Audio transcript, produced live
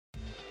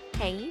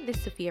Hey, this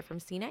is Sophia from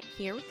CNET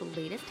here with the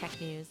latest tech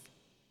news.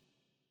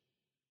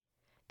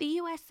 The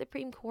U.S.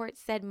 Supreme Court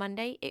said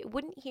Monday it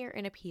wouldn't hear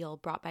an appeal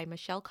brought by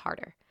Michelle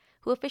Carter,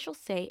 who officials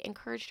say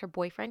encouraged her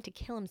boyfriend to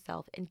kill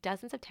himself in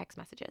dozens of text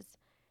messages.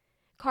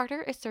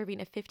 Carter is serving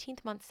a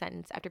 15-month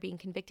sentence after being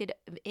convicted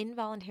of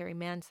involuntary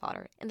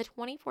manslaughter in the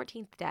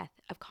 2014 death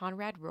of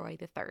Conrad Roy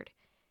III.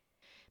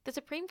 The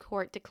Supreme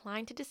Court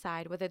declined to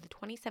decide whether the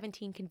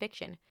 2017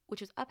 conviction, which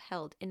was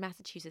upheld in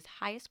Massachusetts'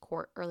 highest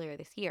court earlier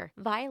this year,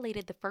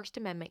 violated the First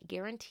Amendment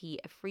guarantee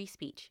of free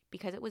speech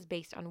because it was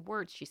based on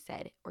words she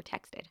said or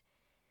texted.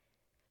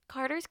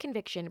 Carter's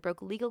conviction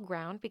broke legal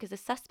ground because the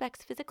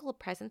suspect's physical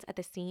presence at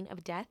the scene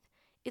of death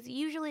is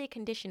usually a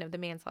condition of the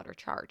manslaughter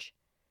charge.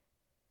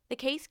 The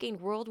case gained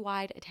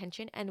worldwide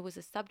attention and was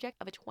the subject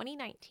of a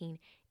 2019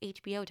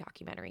 HBO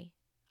documentary,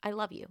 I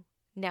Love You,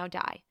 Now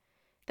Die: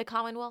 The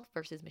Commonwealth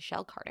versus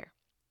Michelle Carter.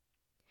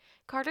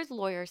 Carter's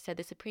lawyer said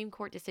the Supreme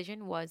Court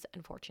decision was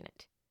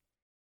unfortunate.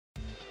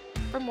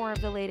 For more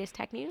of the latest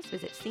tech news,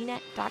 visit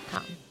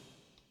cnet.com.